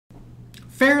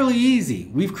fairly easy.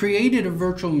 We've created a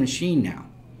virtual machine now.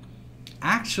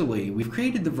 Actually, we've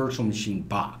created the virtual machine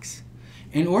box.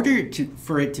 In order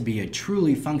for it to be a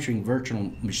truly functioning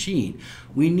virtual machine,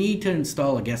 we need to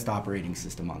install a guest operating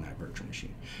system on that virtual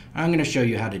machine. I'm going to show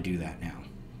you how to do that now.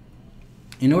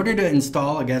 In order to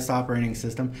install a guest operating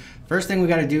system, first thing we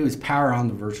got to do is power on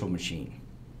the virtual machine.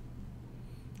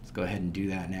 Let's go ahead and do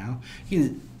that now.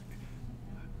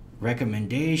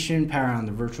 Recommendation, power on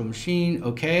the virtual machine.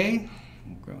 Okay.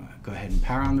 Go ahead and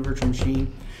power on the virtual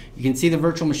machine. You can see the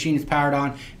virtual machine is powered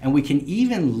on, and we can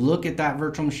even look at that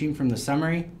virtual machine from the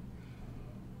summary,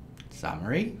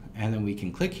 and then we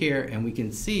can click here and we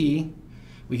can see,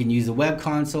 we can use the web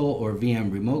console or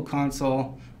VM remote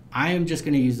console. I am just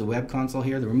going to use the web console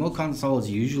here. The remote console is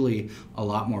usually a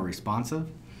lot more responsive.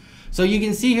 So you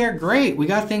can see here, great, we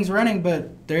got things running,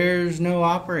 but there's no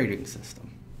operating system.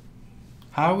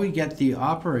 How do we get the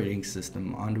operating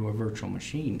system onto a virtual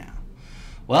machine now?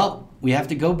 Well, we have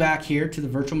to go back here to the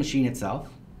virtual machine itself.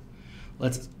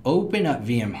 Let's open up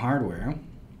VM hardware.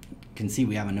 You can see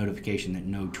we have a notification that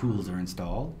no tools are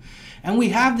installed. And we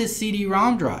have this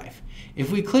CD-ROM drive.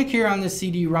 If we click here on the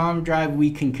CD-ROM drive, we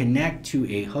can connect to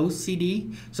a host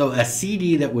CD. So a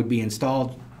CD that would be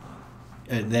installed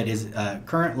that is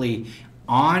currently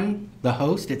on the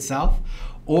host itself.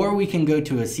 Or we can go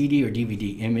to a CD or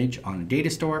DVD image on a data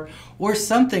store, or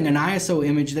something, an ISO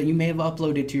image that you may have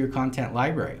uploaded to your content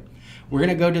library. We're going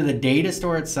to go to the data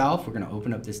store itself. We're going to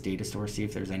open up this data store, see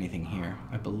if there's anything here.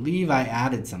 I believe I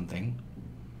added something.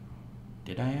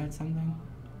 Did I add something?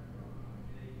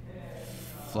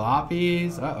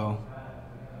 Floppies. Uh-oh.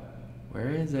 Where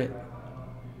is it?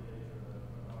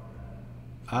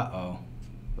 Uh-oh.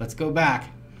 Let's go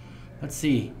back. Let's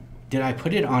see. Did I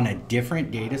put it on a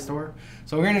different data store?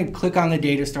 So we're going to click on the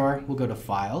data store. We'll go to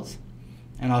Files,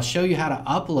 and I'll show you how to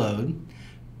upload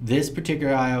this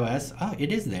particular iOS. Oh,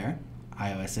 it is there,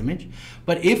 iOS image.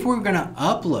 But if we're going to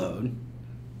upload,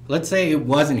 let's say it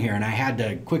wasn't here and I had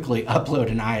to quickly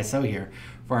upload an ISO here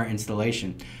for our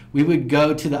installation. We would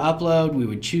go to the upload, we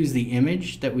would choose the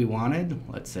image that we wanted,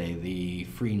 let's say the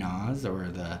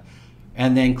FreeNAS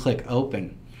and then click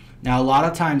Open. Now, a lot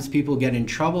of times people get in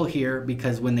trouble here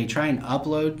because when they try and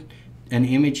upload an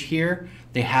image here,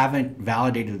 they haven't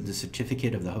validated the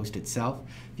certificate of the host itself.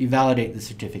 If you validate the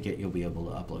certificate, you'll be able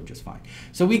to upload just fine.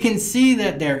 So we can see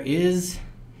that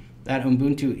that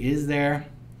Ubuntu is there.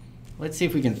 Let's see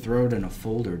if we can throw it in a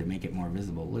folder to make it more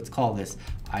visible. Let's call this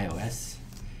iOS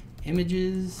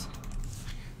images.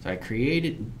 So I'll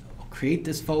create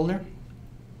this folder,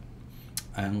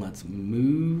 and let's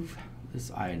move this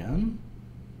item.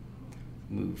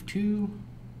 Move to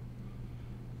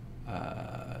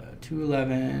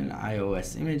 211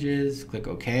 iOS images, click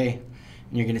OK,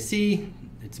 and you're going to see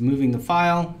it's moving the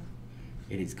file.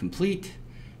 It is complete.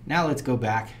 Now let's go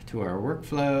back to our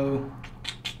workflow.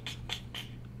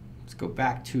 Let's go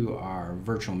back to our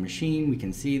virtual machine. We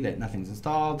can see that nothing's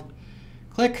installed.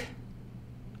 Click.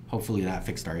 Hopefully that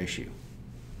fixed our issue.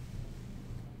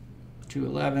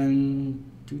 211,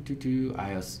 222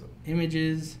 iOS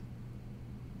images.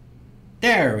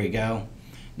 There we go.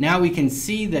 Now we can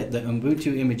see that the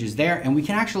Ubuntu image is there, and we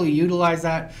can actually utilize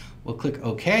that. We'll click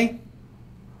OK.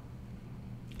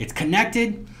 It's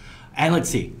connected, and let's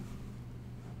see.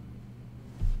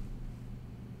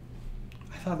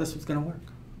 I thought this was going to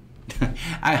work.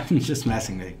 I'm just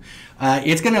messing with you.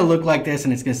 It's going to look like this,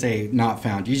 and it's going to say not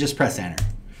found. You just press enter.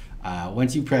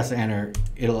 Once you press enter,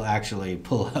 it'll actually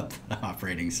pull up the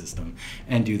operating system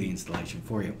and do the installation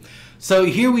for you. So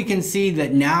here we can see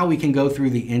that now we can go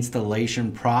through the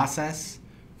installation process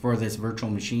for this virtual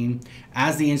machine.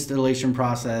 As the installation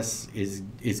process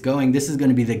is going, this is going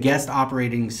to be the guest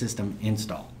operating system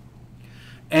install.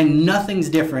 And nothing's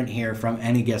different here from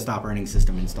any guest operating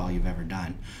system install you've ever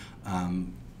done.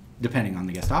 Depending on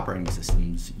the guest operating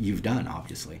systems you've done,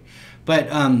 obviously. But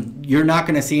you're not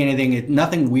going to see anything,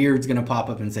 nothing weird's going to pop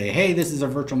up and say, hey, this is a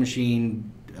virtual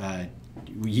machine,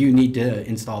 you need to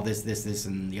install this, this, this,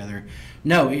 and the other.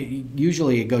 No,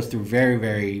 usually it goes through very,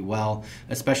 very well,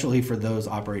 especially for those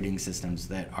operating systems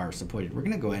that are supported. We're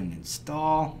going to go ahead and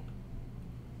install.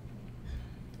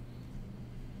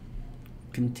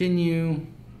 Continue.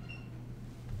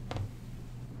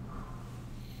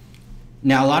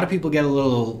 Now, a lot of people get a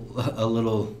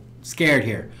little scared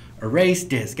here. Erase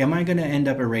disk. Am I going to end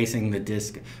up erasing the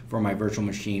disk for my virtual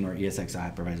machine or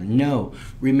ESXi hypervisor? No.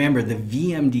 Remember, the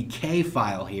VMDK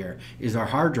file here is our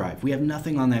hard drive. We have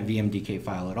nothing on that VMDK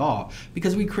file at all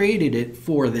because we created it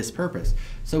for this purpose.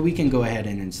 So we can go ahead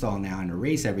and install now and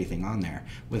erase everything on there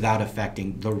without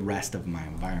affecting the rest of my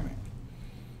environment.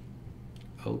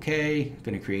 Okay, I'm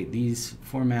going to create these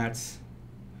formats.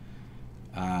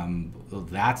 Well,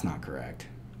 that's not correct.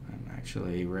 I'm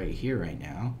actually right here right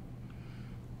now.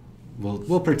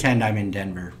 We'll pretend I'm in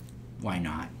Denver. Why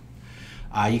not?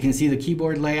 You can see the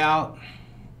keyboard layout.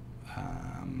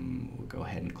 We'll go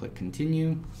ahead and click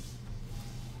continue.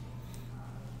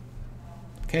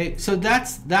 Okay, so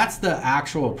that's the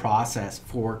actual process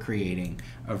for creating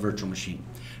a virtual machine.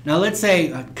 Now let's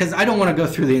say, because I don't want to go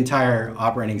through the entire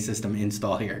operating system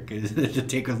install here, because it'll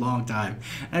take a long time.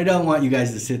 I don't want you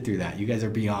guys to sit through that. You guys are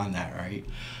beyond that, right?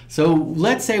 So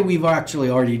let's say we've actually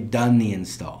already done the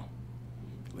install.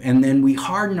 And then we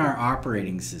harden our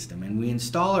operating system and we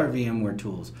install our VMware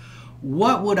tools.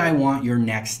 What would I want your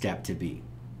next step to be?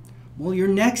 Well, your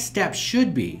next step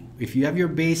should be, if you have your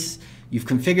base, you've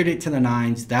configured it to the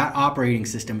nines, that operating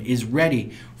system is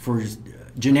ready for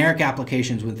generic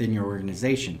applications within your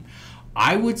organization.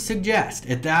 I would suggest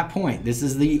at that point, this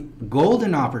is the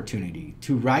golden opportunity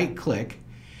to right click,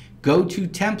 go to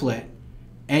template,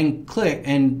 and click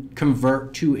and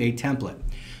convert to a template.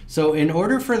 So in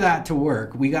order for that to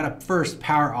work, we got to first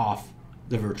power off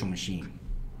the virtual machine.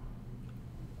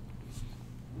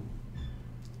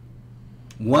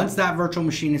 Once that virtual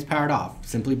machine is powered off,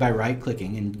 simply by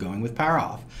right-clicking and going with power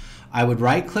off, I would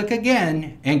right-click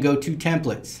again and go to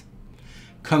templates.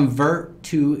 Convert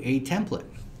to a template.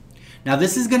 Now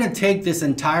this is going to take this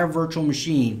entire virtual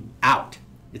machine out.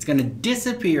 It's going to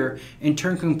disappear and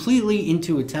turn completely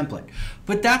into a template.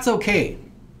 But that's okay,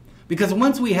 because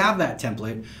once we have that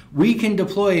template, we can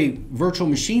deploy virtual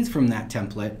machines from that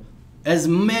template as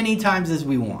many times as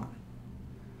we want.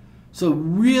 So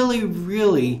really,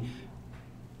 really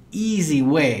easy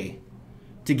way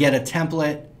to get a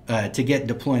template, to get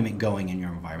deployment going in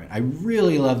your environment. I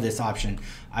really love this option.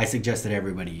 I suggest that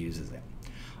everybody uses it.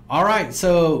 All right,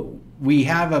 so we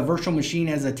have a virtual machine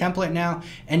as a template now,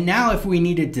 and now if we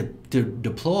needed to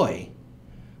deploy,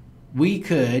 we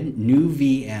could new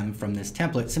VM from this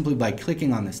template simply by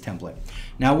clicking on this template.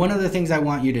 Now, one of the things I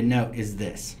want you to note is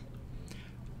this.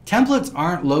 Templates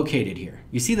aren't located here.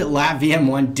 You see that lat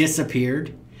VM1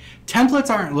 disappeared? Templates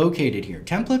aren't located here.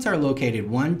 Templates are located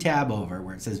one tab over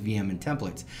where it says VM and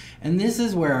templates. And this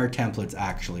is where our templates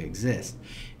actually exist.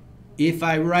 If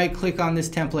I right click on this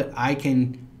template, I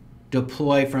can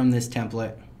deploy from this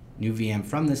template, new VM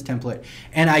from this template,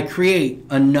 and I create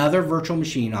another virtual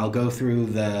machine. I'll go through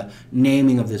the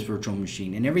naming of this virtual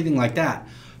machine and everything like that.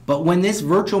 But when this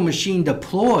virtual machine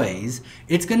deploys,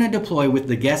 it's going to deploy with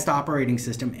the guest operating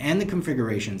system and the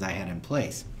configurations I had in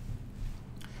place.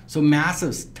 So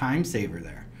massive time saver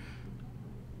there.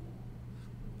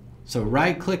 So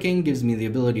right clicking gives me the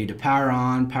ability to power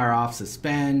on, power off,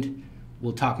 suspend.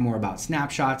 We'll talk more about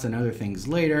snapshots and other things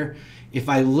later. If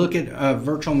I look at a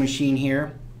virtual machine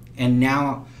here, and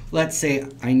now let's say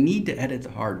I need to edit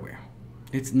the hardware.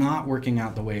 It's not working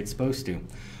out the way it's supposed to.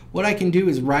 What I can do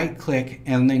is right click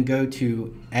and then go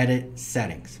to Edit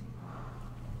Settings.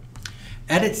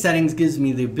 Edit Settings gives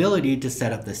me the ability to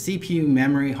set up the CPU,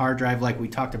 memory, hard drive like we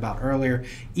talked about earlier,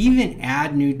 even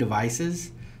add new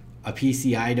devices, a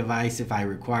PCI device if I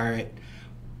require it.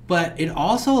 But it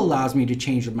also allows me to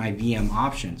change my VM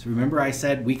options. Remember I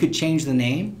said we could change the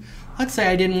name? Let's say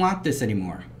I didn't want this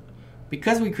anymore.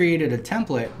 Because we created a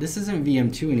template, this isn't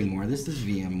VM2 anymore, this is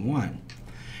VM1.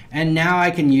 And now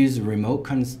I can use the remote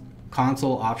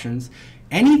console options.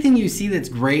 Anything you see that's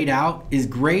grayed out is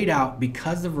grayed out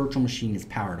because the virtual machine is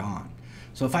powered on.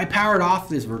 So if I powered off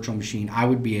this virtual machine, I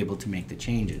would be able to make the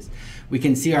changes. We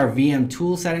can see our VM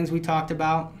tool settings we talked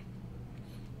about.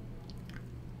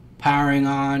 Powering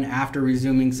on after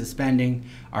resuming, suspending.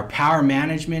 Our power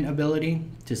management ability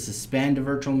to suspend a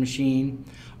virtual machine.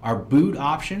 Our boot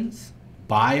options,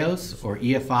 BIOS or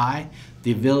EFI,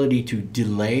 the ability to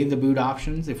delay the boot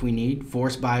options if we need,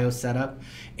 force BIOS setup.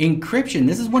 Encryption,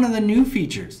 this is one of the new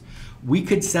features. We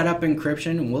could set up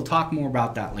encryption, and we'll talk more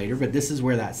about that later, but this is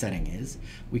where that setting is.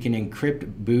 We can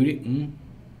encrypt booting.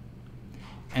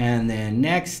 And then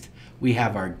next, we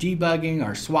have our debugging,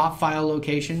 our swap file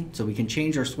location. So we can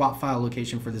change our swap file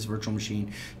location for this virtual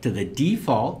machine to the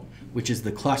default, which is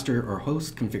the cluster or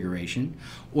host configuration,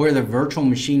 or the virtual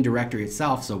machine directory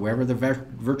itself. So wherever the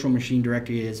virtual machine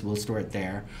directory is, we'll store it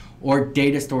there, or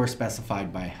data store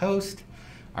specified by host,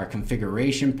 our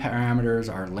configuration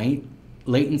parameters, our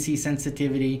latency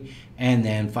sensitivity, and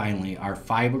then finally our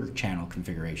fiber channel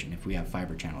configuration if we have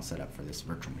fiber channel set up for this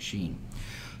virtual machine.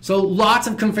 So lots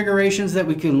of configurations that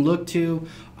we can look to.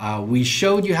 We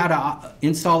showed you how to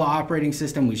install the operating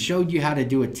system. We showed you how to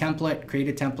do a template, create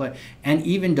a template, and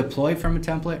even deploy from a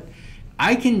template.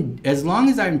 I can, as long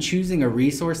as I'm choosing a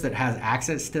resource that has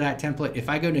access to that template, if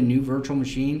I go to new virtual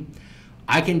machine,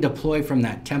 I can deploy from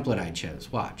that template I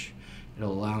chose. Watch.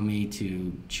 It'll allow me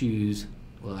to choose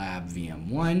lab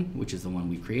VM1, which is the one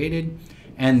we created,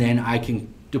 and then I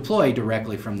can deploy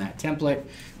directly from that template.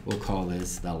 We'll call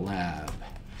this the lab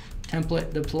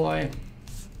template deploy.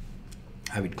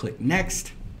 I would click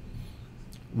next.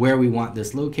 Where we want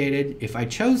this located, if I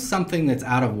chose something that's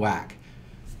out of whack,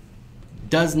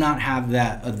 does not have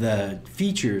the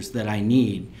features that I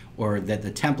need or that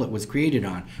the template was created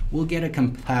on, we'll get a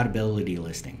compatibility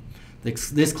listing.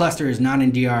 This cluster is not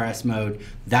in DRS mode.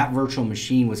 That virtual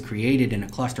machine was created in a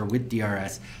cluster with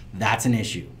DRS. That's an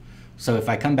issue. So if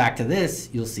I come back to this,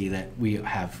 you'll see that we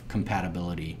have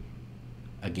compatibility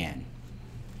again.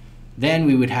 Then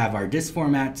we would have our disk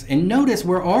formats. And notice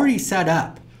we're already set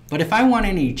up. But if I want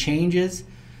any changes,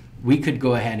 we could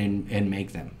go ahead and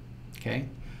make them. Okay?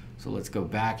 So let's go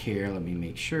back here. Let me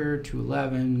make sure.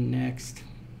 211, next.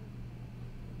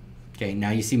 Okay,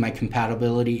 now you see my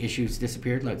compatibility issues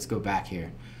disappeared. Let's go back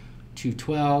here.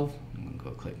 212, I'm gonna go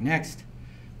click next.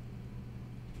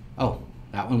 Oh,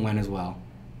 that one went as well.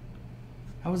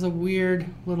 That was a weird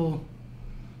little,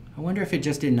 I wonder if it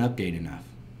just didn't update enough.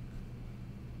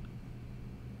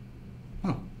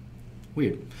 Oh,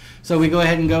 weird. So we go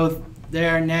ahead and go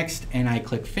there next, and I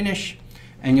click finish,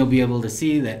 and you'll be able to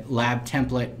see that lab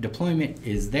template deployment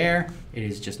is there. It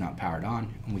is just not powered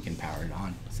on, and we can power it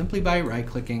on simply by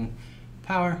right-clicking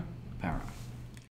power on.